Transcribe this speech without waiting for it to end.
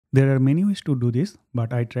There are many ways to do this,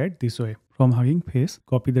 but I tried this way. From Hugging Face,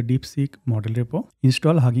 copy the DeepSeek model repo,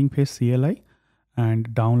 install Hugging Face CLI, and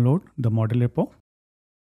download the model repo.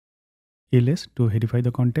 ls to verify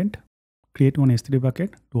the content. Create one S3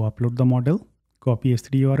 bucket to upload the model. Copy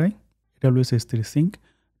S3 URI. AWS S3 sync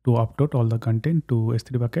to upload all the content to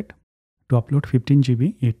S3 bucket. To upload 15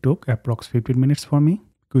 GB, it took approx 15 minutes for me.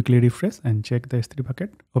 Quickly refresh and check the S3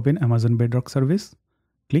 bucket. Open Amazon Bedrock service.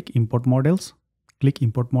 Click Import Models. Click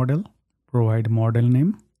Import Model. Provide model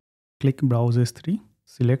name. Click Browse S3.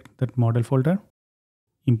 Select that model folder.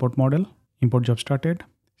 Import model. Import job started.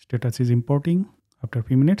 Status is importing. After a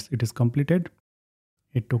few minutes, it is completed.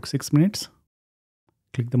 It took 6 minutes.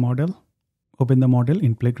 Click the model. Open the model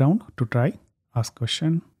in Playground to try. Ask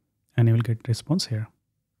question and you will get response here.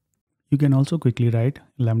 You can also quickly write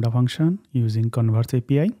Lambda function using Converse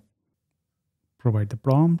API. Provide the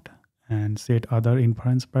prompt and set other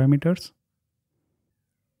inference parameters.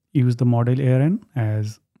 Use the model ARN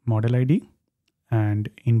as model ID and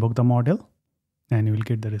invoke the model and you will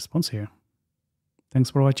get the response here. Thanks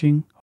for watching.